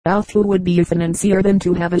Alf who would be a financier than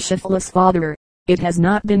to have a shiftless father. It has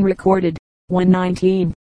not been recorded. When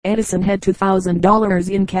 19, Edison had $2,000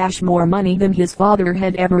 in cash, more money than his father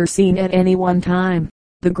had ever seen at any one time.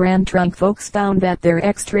 The Grand Trunk folks found that their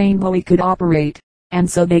ex-train boy could operate, and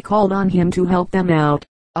so they called on him to help them out,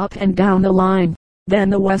 up and down the line. Then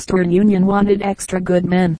the Western Union wanted extra good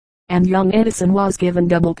men, and young Edison was given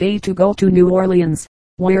double pay to go to New Orleans,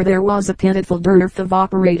 where there was a pitiful dearth of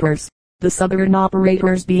operators, the Southern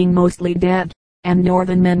operators being mostly dead, and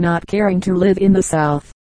Northern men not caring to live in the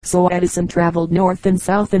South. So Edison traveled north and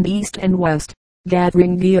south and east and west,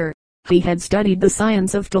 gathering gear. He had studied the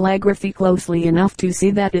science of telegraphy closely enough to see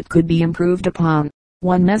that it could be improved upon.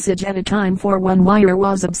 One message at a time for one wire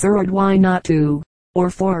was absurd. Why not two, or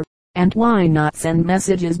four? And why not send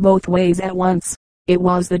messages both ways at once? It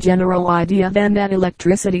was the general idea then that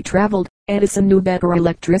electricity traveled. Edison knew better.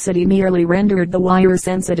 Electricity merely rendered the wire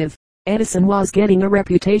sensitive. Edison was getting a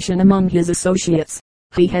reputation among his associates.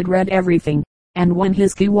 He had read everything, and when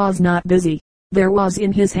his key was not busy, there was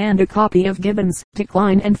in his hand a copy of Gibbon's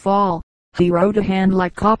Decline and Fall. He wrote a hand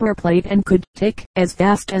like copper plate and could tick as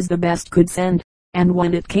fast as the best could send. And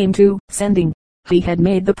when it came to sending, he had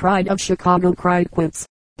made the pride of Chicago cry quits.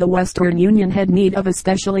 The Western Union had need of a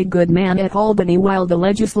specially good man at Albany while the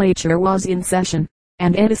legislature was in session,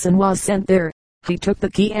 and Edison was sent there. He took the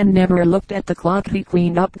key and never looked at the clock. He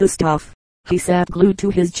cleaned up the stuff. He sat glued to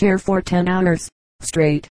his chair for 10 hours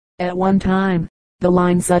straight. At one time, the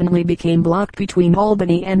line suddenly became blocked between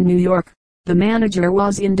Albany and New York. The manager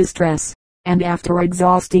was in distress, and after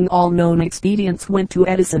exhausting all known expedients went to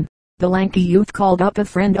Edison. The lanky youth called up a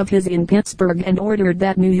friend of his in Pittsburgh and ordered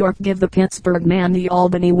that New York give the Pittsburgh man the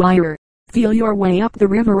Albany wire. Feel your way up the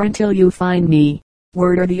river until you find me.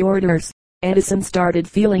 Word are the orders. Edison started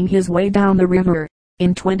feeling his way down the river.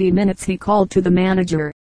 In 20 minutes he called to the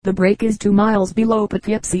manager. The break is 2 miles below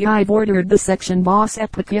Poughkeepsie. I've ordered the section boss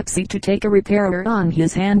at Poughkeepsie to take a repairer on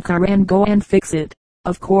his handcar and go and fix it.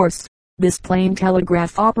 Of course, this plain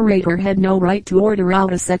telegraph operator had no right to order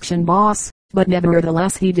out a section boss, but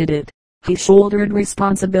nevertheless he did it. He shouldered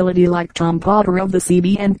responsibility like Tom Potter of the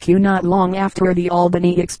CB&Q. Not long after the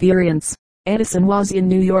Albany experience, Edison was in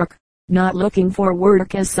New York, not looking for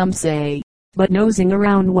work as some say, but nosing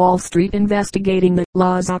around Wall Street investigating the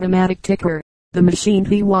Law's automatic ticker. The machine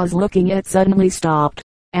he was looking at suddenly stopped,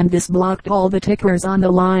 and this blocked all the tickers on the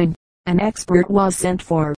line. An expert was sent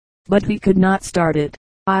for, but he could not start it.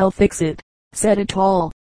 I'll fix it, said a tall,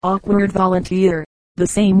 awkward volunteer, the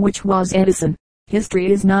same which was Edison. History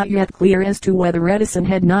is not yet clear as to whether Edison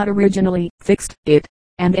had not originally fixed it,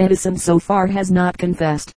 and Edison so far has not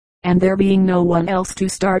confessed. And there being no one else to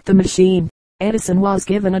start the machine, Edison was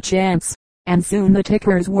given a chance, and soon the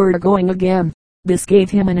tickers were going again. This gave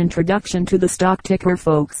him an introduction to the stock ticker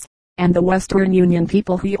folks, and the Western Union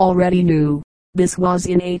people he already knew. This was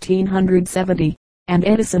in 1870, and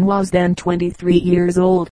Edison was then 23 years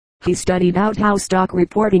old. He studied out how stock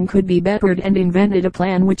reporting could be bettered and invented a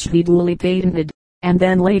plan which he duly patented, and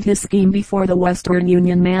then laid his scheme before the Western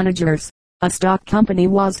Union managers. A stock company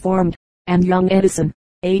was formed, and young Edison,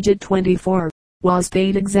 aged 24, was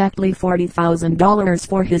paid exactly $40,000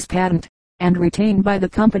 for his patent, and retained by the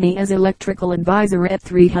company as electrical advisor at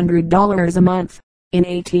 $300 a month. In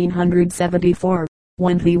 1874,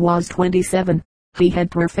 when he was 27, he had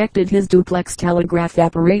perfected his duplex telegraph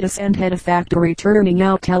apparatus and had a factory turning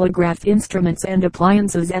out telegraph instruments and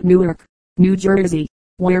appliances at Newark, New Jersey,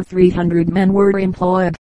 where 300 men were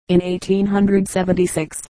employed. In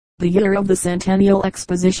 1876, the year of the Centennial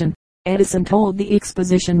Exposition, Edison told the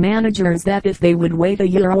exposition managers that if they would wait a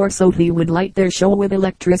year or so he would light their show with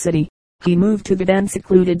electricity. He moved to the then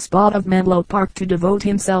secluded spot of Menlo Park to devote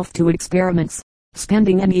himself to experiments,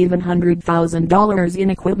 spending an even $100,000 in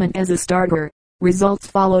equipment as a starter. Results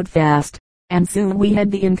followed fast, and soon we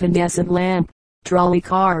had the incandescent lamp, trolley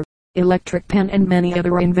car, electric pen and many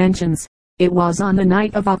other inventions. It was on the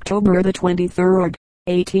night of October the 23rd,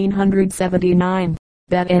 1879,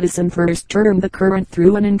 that Edison first turned the current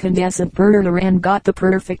through an incandescent burner and got the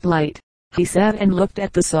perfect light. He sat and looked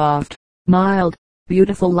at the soft, mild,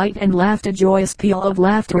 beautiful light and laughed a joyous peal of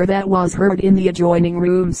laughter that was heard in the adjoining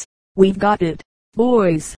rooms. We've got it,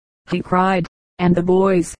 boys, he cried, and the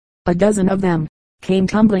boys, a dozen of them, came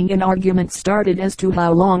tumbling in. Arguments started as to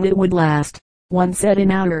how long it would last. One said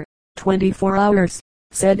an hour. 24 hours,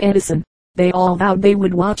 said Edison. They all vowed they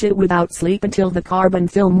would watch it without sleep until the carbon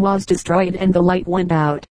film was destroyed and the light went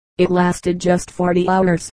out. It lasted just 40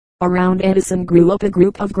 hours. Around Edison grew up a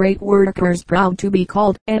group of great workers proud to be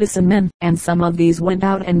called Edison men, and some of these went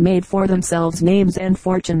out and made for themselves names and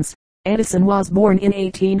fortunes. Edison was born in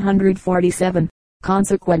 1847.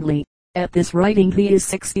 Consequently, At this writing he is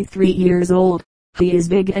 63 years old. He is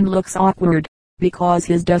big and looks awkward, because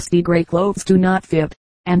his dusty gray clothes do not fit,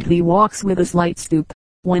 and he walks with a slight stoop.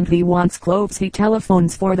 When he wants clothes he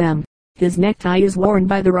telephones for them. His necktie is worn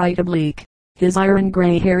by the right oblique. His iron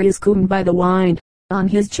gray hair is combed by the wind. On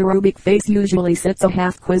his cherubic face usually sits a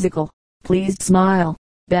half quizzical, pleased smile,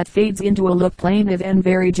 that fades into a look plaintive and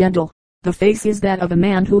very gentle. The face is that of a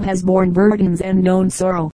man who has borne burdens and known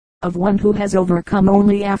sorrow, of one who has overcome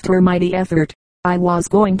only after mighty effort. I was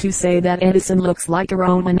going to say that Edison looks like a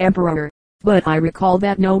Roman emperor, but I recall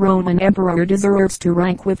that no Roman emperor deserves to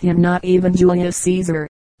rank with him, not even Julius Caesar.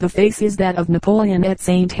 The face is that of Napoleon at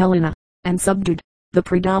St. Helena, and subdued. The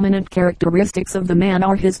predominant characteristics of the man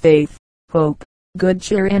are his faith, hope, good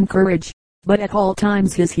cheer and courage, but at all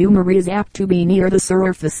times his humor is apt to be near the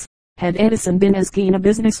surface. Had Edison been as keen a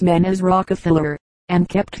businessman as Rockefeller, and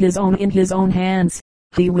kept his own in his own hands,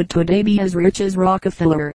 he would today be as rich as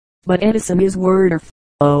Rockefeller. But Edison is worth,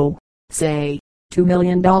 say, $2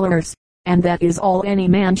 million, and that is all any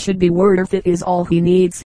man should be worth. It is all he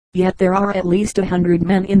needs. Yet there are at least 100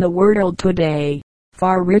 men in the world today,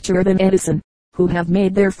 far richer than Edison, who have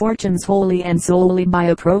made their fortunes wholly and solely by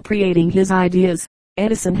appropriating his ideas.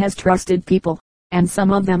 Edison has trusted people, and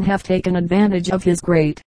some of them have taken advantage of his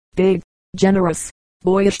great, big, generous,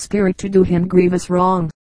 boyish spirit to do him grievous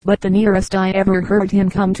wrong. But the nearest I ever heard him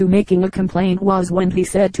come to making a complaint was when he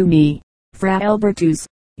said to me, "Fra Albertus,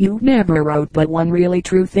 you never wrote but one really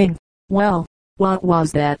true thing." Well, what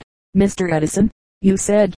was that, Mr. Edison? You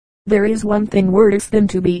said, "There is one thing worse than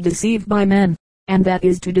to be deceived by men, and that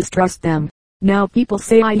is to distrust them." Now people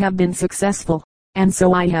say I have been successful, and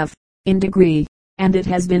so I have, in degree, and it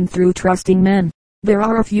has been through trusting men. There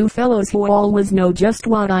are a few fellows who always know just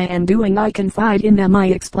what I am doing. I confide in them. I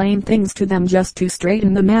explain things to them just to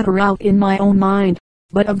straighten the matter out in my own mind.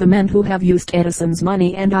 But of the men who have used Edison's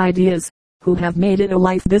money and ideas, who have made it a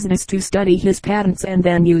life business to study his patents and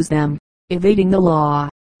then use them, evading the law,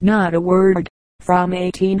 not a word. From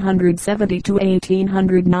 1870 to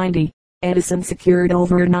 1890, Edison secured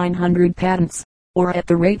over 900 patents, or at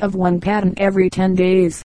the rate of one patent every 10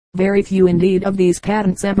 days. Very few indeed of these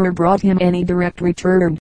patents ever brought him any direct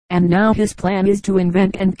return, and now his plan is to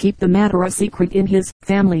invent and keep the matter a secret in his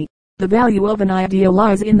family. The value of an idea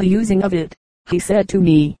lies in the using of it. He said to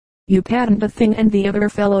me, "You patent a thing and the other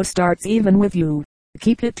fellow starts even with you.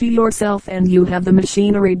 Keep it to yourself and you have the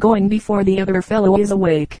machinery going before the other fellow is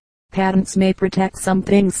awake. Patents may protect some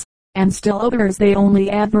things, and still others they only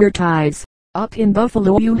advertise. Up in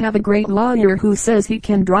Buffalo you have a great lawyer who says he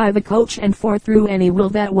can drive a coach and four through any will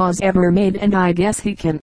that was ever made, and I guess he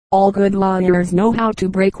can. All good lawyers know how to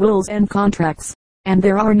break wills and contracts, and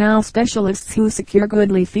there are now specialists who secure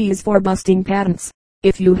goodly fees for busting patents.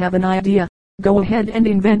 If you have an idea, go ahead and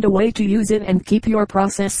invent a way to use it and keep your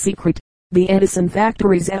process secret." The Edison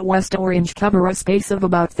factories at West Orange cover a space of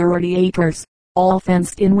about 30 acres, all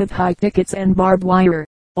fenced in with high pickets and barbed wire.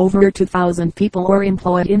 Over 2,000 people are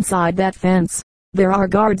employed inside that fence. There are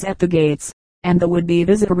guards at the gates, and the would-be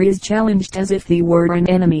visitor is challenged as if he were an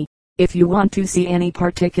enemy. If you want to see any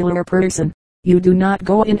particular person, you do not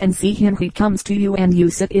go in and see him. He comes to you and you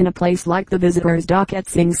sit in a place like the visitor's dock at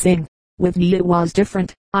Sing Sing. With me it was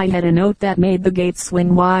different. I had a note that made the gates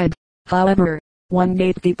swing wide. However, one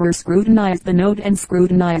gatekeeper scrutinized the note and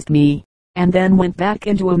scrutinized me, and then went back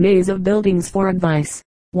into a maze of buildings for advice.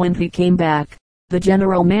 When he came back, the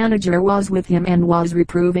general manager was with him and was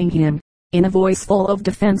reproving him. In a voice full of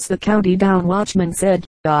defense the county down watchman said,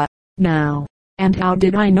 Now, and how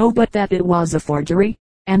did I know but that it was a forgery?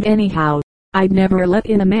 And anyhow, I'd never let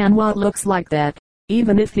in a man what looks like that,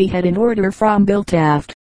 even if he had an order from Bill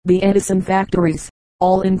Taft." The Edison factories,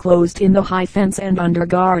 all enclosed in the high fence and under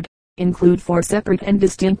guard, include 4 separate and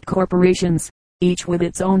distinct corporations, each with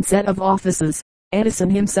its own set of offices. Edison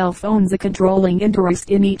himself owns a controlling interest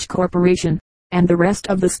in each corporation, and the rest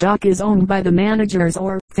of the stock is owned by the managers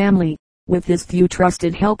or family. With his few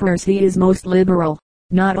trusted helpers he is most liberal.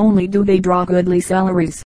 Not only do they draw goodly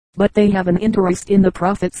salaries, but they have an interest in the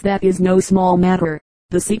profits that is no small matter.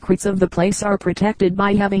 The secrets of the place are protected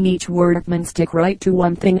by having each workman stick right to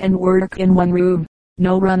one thing and work in one room.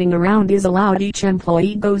 No running around is allowed. Each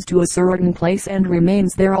employee goes to a certain place and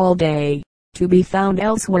remains there all day. To be found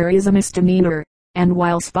elsewhere is a misdemeanor, and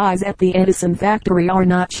while spies at the Edison factory are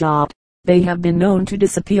not shot, they have been known to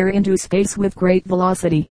disappear into space with great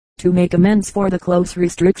velocity. To make amends for the close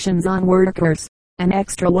restrictions on workers, an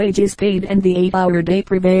extra wage is paid and the 8-hour day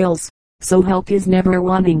prevails, so help is never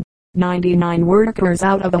wanting. 99 workers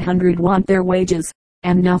out of 100 want their wages,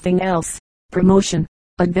 and nothing else. Promotion,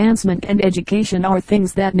 advancement and education are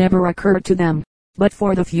things that never occur to them, but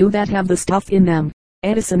for the few that have the stuff in them,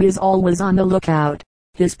 Edison is always on the lookout.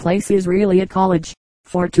 His place is really a college,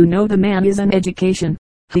 for to know the man is an education.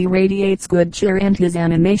 He radiates good cheer and his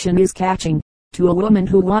animation is catching. To a woman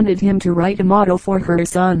who wanted him to write a motto for her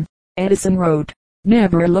son, Edison wrote,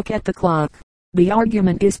 "Never look at the clock." The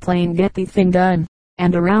argument is plain: get the thing done.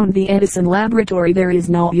 And around the Edison laboratory there is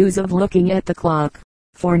no use of looking at the clock,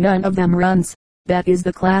 for none of them runs. That is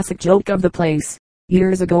the classic joke of the place.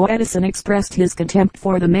 Years ago Edison expressed his contempt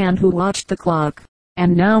for the man who watched the clock,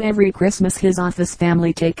 and now every Christmas his office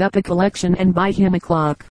family take up a collection and buy him a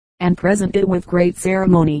clock, and present it with great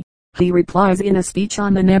ceremony. He replies in a speech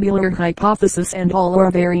on the nebular hypothesis, and all are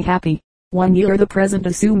very happy. One year the present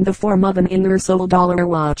assumed the form of an Ingersoll dollar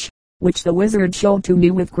watch, which the wizard showed to me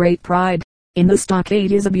with great pride. In the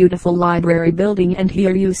stockade is a beautiful library building, and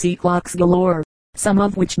here you see clocks galore, some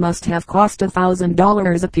of which must have cost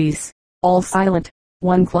 $1,000 apiece. All silent.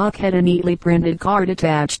 One clock had a neatly printed card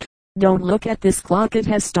attached: "Don't look at this clock, it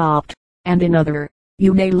has stopped." And another: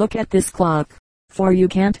 "You may look at this clock, for you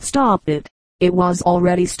can't stop it. It was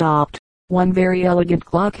already stopped." One very elegant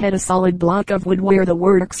clock had a solid block of wood where the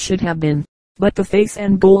works should have been, but the face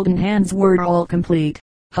and golden hands were all complete.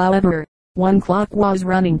 However, one clock was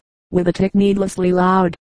running, with a tick needlessly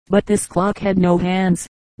loud, but this clock had no hands.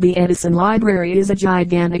 The Edison Library is a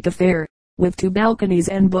gigantic affair, with 2 balconies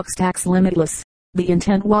and book stacks limitless. The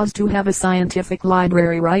intent was to have a scientific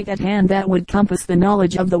library right at hand that would compass the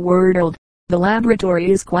knowledge of the world. The laboratory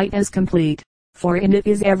is quite as complete, for in it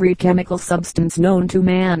is every chemical substance known to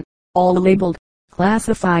man, all labeled,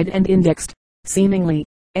 classified and indexed. Seemingly,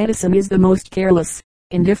 Edison is the most careless,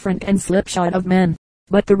 indifferent and slipshod of men,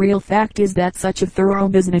 but the real fact is that such a thorough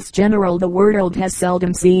business general the world has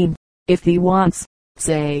seldom seen. If he wants,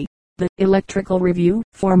 say, the Electrical Review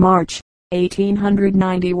for March,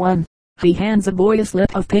 1891, he hands a boy a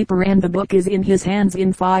slip of paper and the book is in his hands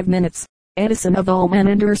in 5 minutes. Edison of all men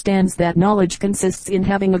understands that knowledge consists in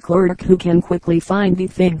having a clerk who can quickly find the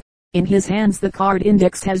thing. In his hands the card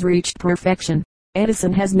index has reached perfection.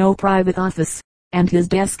 Edison has no private office, and his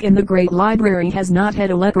desk in the great library has not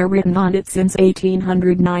had a letter written on it since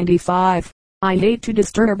 1895. "I hate to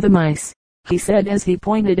disturb the mice," he said as he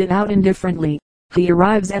pointed it out indifferently. He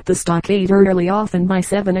arrives at the stockade early, often by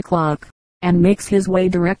 7 o'clock, and makes his way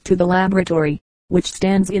direct to the laboratory, which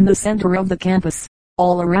stands in the center of the campus.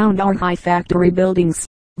 All around are high factory buildings,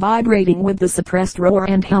 vibrating with the suppressed roar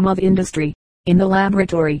and hum of industry. In the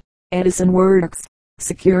laboratory, Edison works,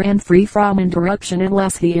 secure and free from interruption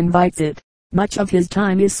unless he invites it. Much of his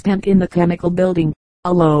time is spent in the chemical building,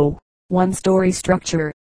 a low, 1-story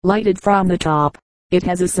structure, lighted from the top. It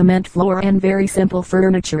has a cement floor and very simple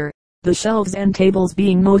furniture, the shelves and tables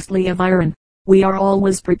being mostly of iron. "We are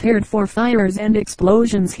always prepared for fires and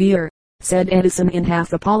explosions here," said Edison in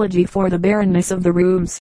half apology for the barrenness of the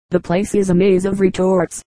rooms. "The place is a maze of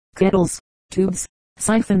retorts, kettles, tubes,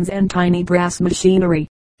 siphons and tiny brass machinery."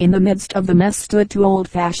 In the midst of the mess stood 2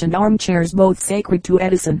 old-fashioned armchairs, both sacred to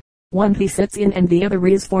Edison. One he sits in and the other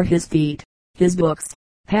is for his feet. His books,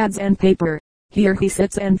 pads and paper. Here he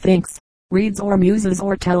sits and thinks, reads or muses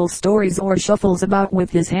or tells stories or shuffles about with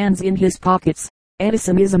his hands in his pockets.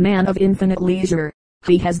 Edison is a man of infinite leisure.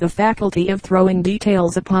 He has the faculty of throwing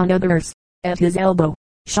details upon others. At his elbow,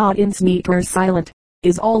 shot in sneakers silent,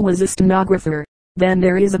 is always a stenographer. Then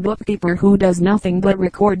there is a bookkeeper who does nothing but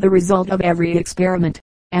record the result of every experiment.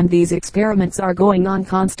 And these experiments are going on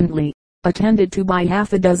constantly, attended to by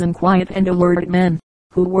half a dozen quiet and alert men,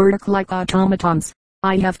 who work like automatons.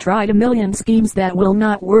 "I have tried a million schemes that will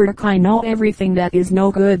not work. I know everything that is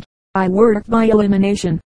no good. I work by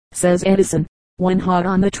elimination," says Edison. When hot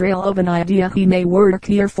on the trail of an idea he may work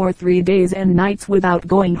here for 3 days and nights without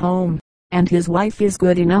going home, and his wife is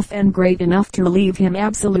good enough and great enough to leave him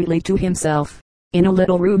absolutely to himself. In a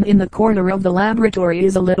little room in the corner of the laboratory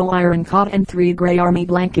is a little iron cot and 3 gray army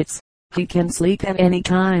blankets. He can sleep at any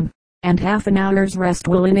time, and half an hour's rest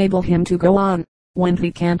will enable him to go on. When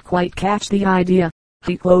he can't quite catch the idea,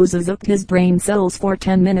 he closes up his brain cells for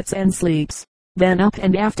 10 minutes and sleeps, then up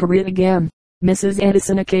and after it again. Mrs.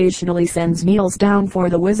 Edison occasionally sends meals down for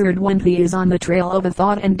the wizard when he is on the trail of a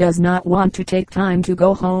thought and does not want to take time to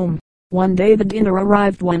go home. One day the dinner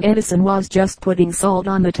arrived when Edison was just putting salt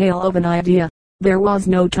on the tail of an idea. There was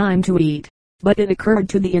no time to eat, but it occurred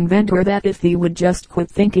to the inventor that if he would just quit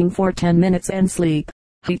thinking for 10 minutes and sleep,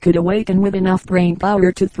 he could awaken with enough brain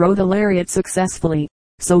power to throw the lariat successfully.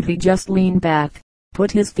 So he just leaned back,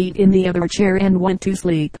 put his feet in the other chair and went to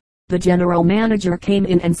sleep. The general manager came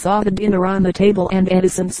in and saw the dinner on the table and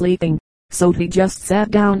Edison sleeping, so he just sat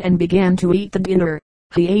down and began to eat the dinner.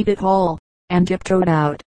 He ate it all, and tiptoed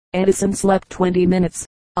out. Edison slept 20 minutes,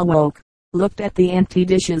 awoke, looked at the empty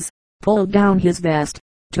dishes, pulled down his vest,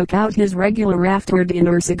 took out his regular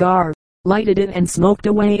after-dinner cigar, lighted it and smoked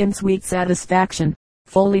away in sweet satisfaction,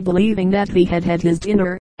 fully believing that he had had his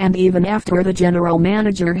dinner, and even after the general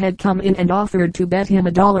manager had come in and offered to bet him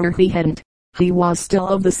 $1 he hadn't, he was still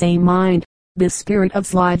of the same mind. This spirit of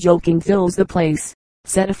sly joking fills the place,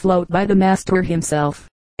 set afloat by the master himself.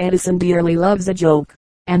 Edison dearly loves a joke,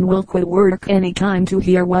 and will quit work any time to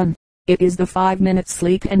hear one. It is the 5 minutes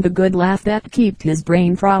sleep and the good laugh that keep his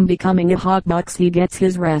brain from becoming a hotbox. He gets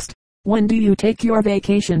his rest. When do you take your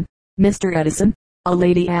vacation, Mr. Edison? A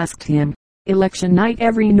lady asked him. Election night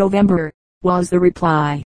every November, was the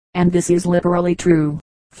reply. And this is literally true,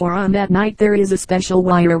 for on that night there is a special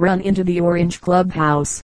wire run into the Orange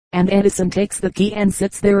Clubhouse, and Edison takes the key and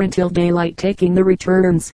sits there until daylight taking the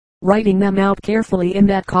returns, writing them out carefully in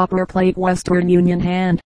that copper plate Western Union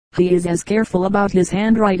hand. He is as careful about his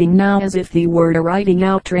handwriting now as if he were writing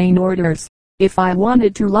out train orders. If I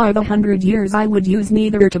wanted to live 100 years I would use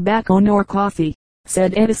neither tobacco nor coffee,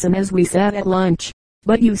 said Edison as we sat at lunch.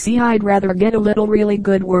 But you see I'd rather get a little really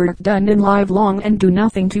good work done than live long and do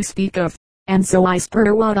nothing to speak of. And so I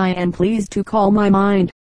spur what I am pleased to call my mind,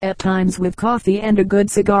 at times with coffee and a good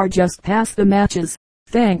cigar just past the matches.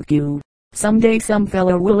 Thank you. Someday some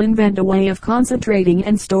fellow will invent a way of concentrating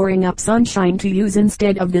and storing up sunshine to use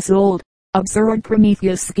instead of this old, absurd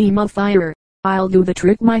Prometheus scheme of fire. I'll do the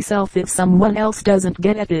trick myself if someone else doesn't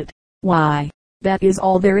get at it. Why, that is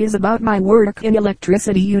all there is about my work in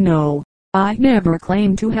electricity, you know. I never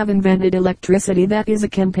claim to have invented electricity. That is a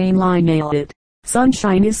campaign line. Nail it.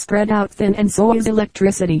 Sunshine is spread out thin and so is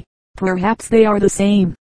electricity. Perhaps they are the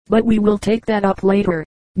same, but we will take that up later.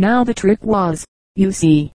 Now the trick was, you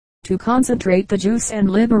see, to concentrate the juice and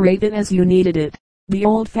liberate it as you needed it. The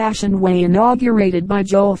old-fashioned way inaugurated by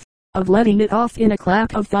Jove, of letting it off in a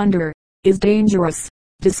clap of thunder, is dangerous,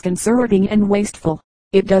 disconcerting and wasteful.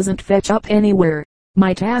 It doesn't fetch up anywhere.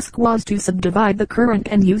 My task was to subdivide the current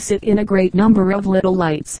and use it in a great number of little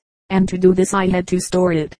lights, and to do this I had to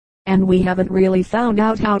store it, and we haven't really found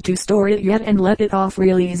out how to store it yet and let it off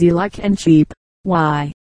real easy like and cheap.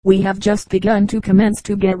 Why, we have just begun to commence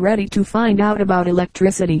to get ready to find out about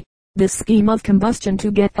electricity. This scheme of combustion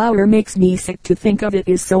to get power makes me sick to think of. It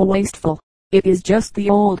is so wasteful. It is just the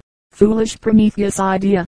old, foolish Prometheus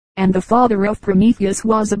idea, and the father of Prometheus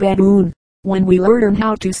was a baboon. When we learn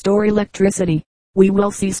how to store electricity, we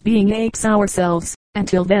will cease being apes ourselves.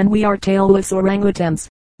 Until then we are tailless orangutans.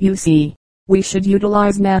 You see, we should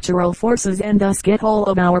utilize natural forces and thus get all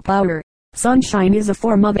of our power. Sunshine is a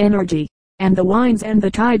form of energy, and the winds and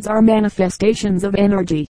the tides are manifestations of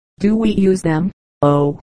energy. Do we use them?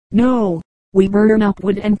 Oh, no. We burn up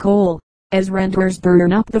wood and coal, as renters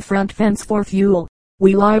burn up the front fence for fuel.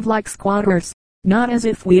 We live like squatters, not as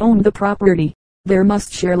if we owned the property. There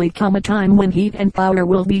must surely come a time when heat and power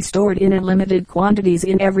will be stored in unlimited quantities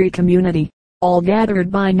in every community, all gathered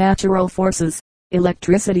by natural forces.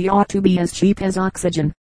 Electricity ought to be as cheap as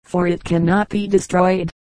oxygen, for it cannot be destroyed.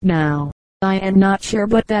 Now, I am not sure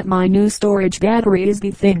but that my new storage battery is the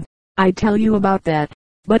thing. I'd tell you about that,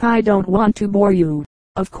 but I don't want to bore you.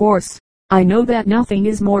 Of course, I know that nothing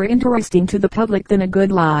is more interesting to the public than a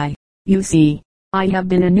good lie. You see, I have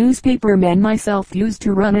been a newspaperman myself, used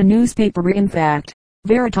to run a newspaper. In fact,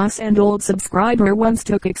 Veritas, and old subscriber once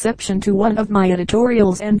took exception to one of my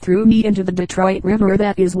editorials and threw me into the Detroit River.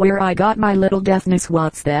 That is where I got my little deafness.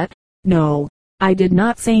 What's that? No, I did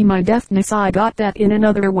not say my deafness. I got that in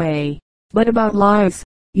another way. But about lies,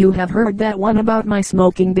 you have heard that one about my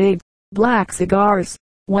smoking big, black cigars.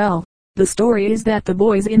 Well, the story is that the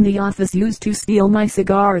boys in the office used to steal my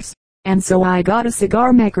cigars, and so I got a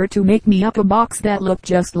cigar maker to make me up a box that looked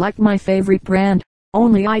just like my favorite brand,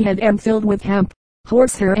 only I had them filled with hemp,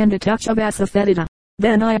 horsehair and a touch of asafoetida.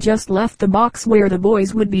 Then I just left the box where the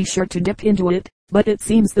boys would be sure to dip into it, but it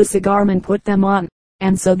seems the cigarman put them on,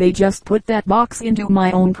 and so they just put that box into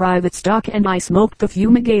my own private stock, and I smoked the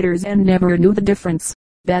fumigators and never knew the difference.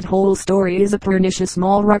 That whole story is a pernicious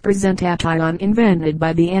small representation invented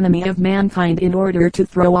by the enemy of mankind in order to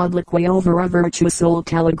throw obloquy over a virtuous old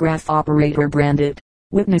telegraph operator. Branded.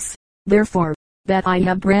 Witness, therefore, that I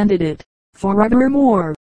have branded it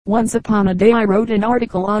forevermore. Once upon a day I wrote an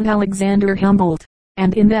article on Alexander Humboldt,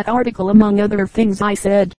 and in that article among other things I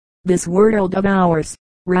said, this world of ours,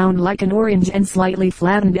 round like an orange and slightly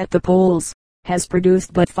flattened at the poles, has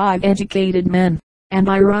produced but 5 educated men. And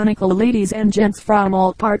ironical ladies and gents from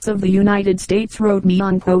all parts of the United States wrote me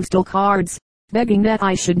on postal cards, begging that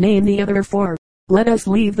I should name the other 4. Let us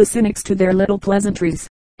leave the cynics to their little pleasantries,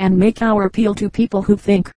 and make our appeal to people who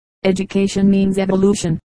think. Education means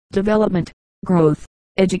evolution, development, growth.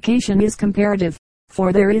 Education is comparative,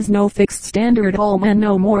 For there is no fixed standard. All men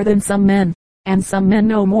know more than some men, and some men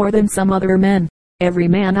know more than some other men. Every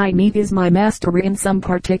man I meet is my master in some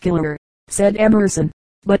particular, said Emerson.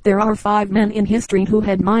 But there are 5 men in history who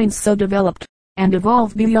had minds so developed, and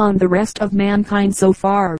evolved beyond the rest of mankind so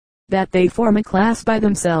far, that they form a class by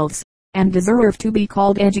themselves, and deserve to be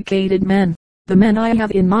called educated men. The men I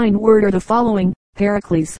have in mind were the following: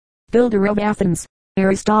 Pericles, builder of Athens;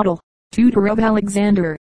 Aristotle, tutor of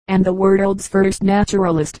Alexander, and the world's first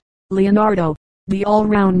naturalist; Leonardo, the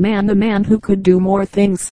all-round man, the man who could do more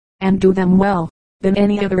things, and do them well, than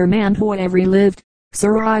any other man who ever lived;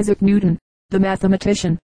 Sir Isaac Newton, the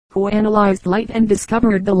mathematician, who analyzed light and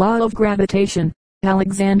discovered the law of gravitation;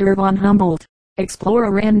 Alexander von Humboldt,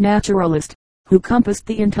 explorer and naturalist, who compassed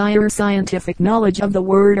the entire scientific knowledge of the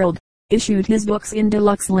world, issued his books in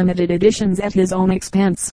deluxe limited editions at his own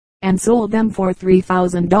expense, and sold them for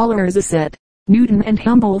 $3,000 a set. Newton and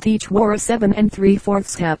Humboldt each wore a 7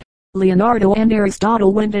 3/4 cap. Leonardo and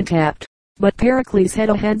Aristotle went uncapped, but Pericles had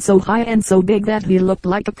a head so high and so big that he looked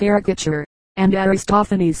like a caricature, and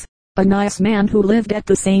Aristophanes, a nice man who lived at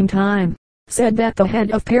the same time, said that the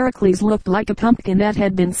head of Pericles looked like a pumpkin that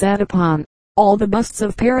had been sat upon. All the busts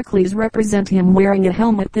of Pericles represent him wearing a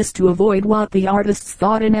helmet, this to avoid what the artists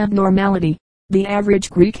thought an abnormality, the average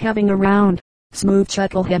Greek having a round, smooth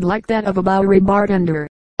chucklehead like that of a Bowery bartender.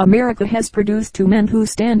 America has produced 2 men who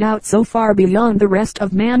stand out so far beyond the rest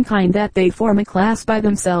of mankind that they form a class by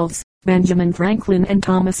themselves: Benjamin Franklin and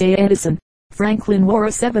Thomas A. Edison. Franklin wore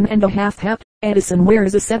a 7 1/2 hat, Edison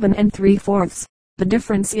wears a 7 3/4. The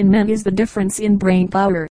difference in men is the difference in brain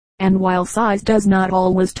power, and while size does not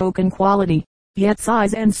always token quality, yet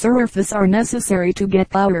size and surface are necessary to get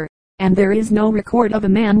power, and there is no record of a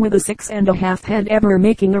man with a 6 1/2 head ever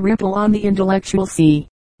making a ripple on the intellectual sea.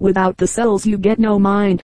 Without the cells you get no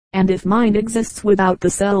mind, and if mind exists without the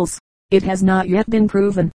cells, it has not yet been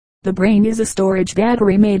proven. The brain is a storage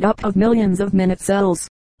battery made up of millions of minute cells.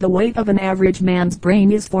 The weight of an average man's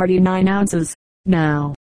brain is 49 ounces.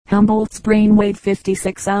 Now, Humboldt's brain weighed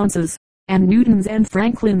 56 ounces, and Newton's and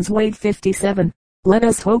Franklin's weighed 57. Let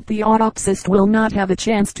us hope the autopsist will not have a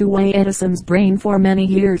chance to weigh Edison's brain for many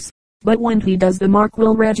years, but when he does the mark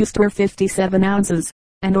will register 57 ounces.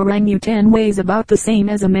 An orangutan weighs about the same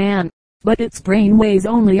as a man, but its brain weighs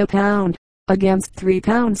only a pound, against 3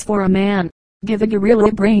 pounds for a man. Give a gorilla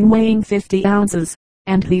a brain weighing 50 ounces,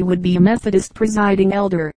 and he would be a Methodist presiding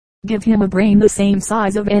elder. Give him a brain the same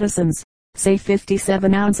size of Edison's, say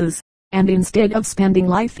 57 ounces, and instead of spending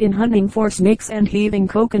life in hunting for snakes and heaving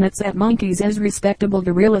coconuts at monkeys as respectable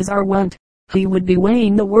gorillas are wont, he would be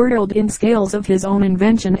weighing the world in scales of his own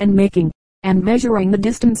invention and making, and measuring the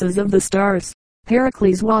distances of the stars.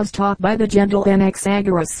 Pericles was taught by the gentle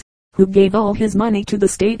Anaxagoras, who gave all his money to the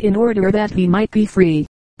state in order that he might be free.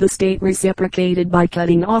 The state reciprocated by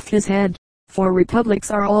cutting off his head, for republics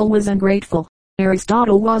are always ungrateful.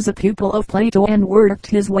 Aristotle was a pupil of Plato and worked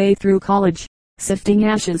his way through college, sifting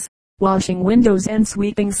ashes, washing windows and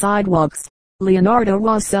sweeping sidewalks. Leonardo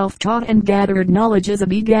was self-taught and gathered knowledge as a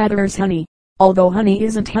bee gathers honey, although honey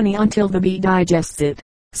isn't honey until the bee digests it.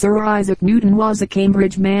 Sir Isaac Newton was a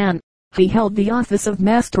Cambridge man. He held the office of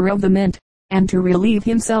Master of the Mint, and to relieve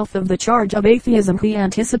himself of the charge of atheism he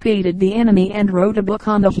anticipated the enemy and wrote a book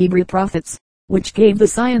on the Hebrew prophets, which gave the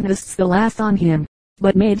scientists the laugh on him,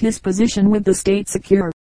 but made his position with the state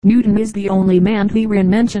secure. Newton is the only man herein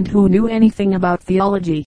mentioned who knew anything about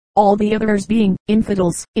theology, all the others being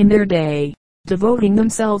infidels in their day, devoting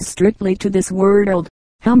themselves strictly to this world.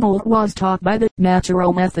 Humboldt was taught by the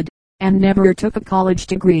natural method, and never took a college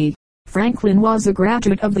degree. Franklin was a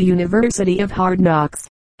graduate of the University of Hard Knocks,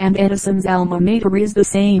 and Edison's alma mater is the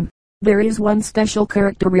same. There is one special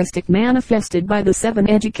characteristic manifested by the 7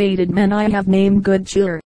 educated men I have named: good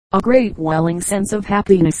cheer, a great welling sense of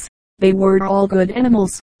happiness. They were all good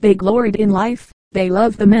animals. They gloried in life. They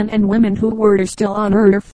loved the men and women who were still on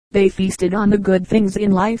earth. They feasted on the good things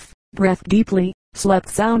in life, breathed deeply, slept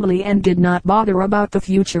soundly, and did not bother about the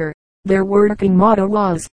future. Their working motto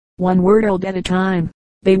was, one world at a time.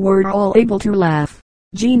 They were all able to laugh.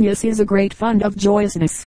 Genius is a great fund of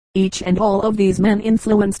joyousness. Each and all of these men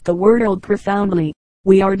influenced the world profoundly.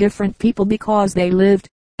 We are different people because they lived.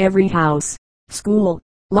 Every house, school,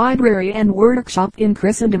 library and workshop in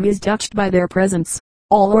Christendom is touched by their presence.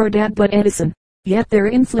 All are dead but Edison, yet their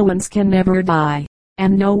influence can never die,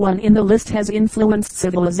 and no one in the list has influenced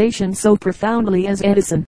civilization so profoundly as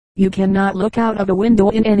Edison. You cannot look out of a window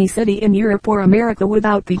in any city in Europe or America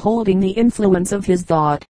without beholding the influence of his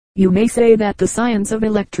thought. You may say that the science of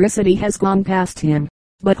electricity has gone past him,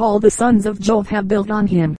 but all the sons of Jove have built on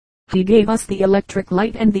him. He gave us the electric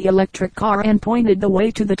light and the electric car and pointed the way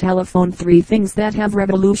to the telephone. Three things that have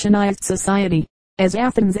revolutionized society. As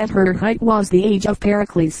Athens at her height was the age of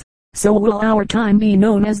Pericles, so will our time be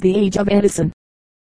known as the age of Edison.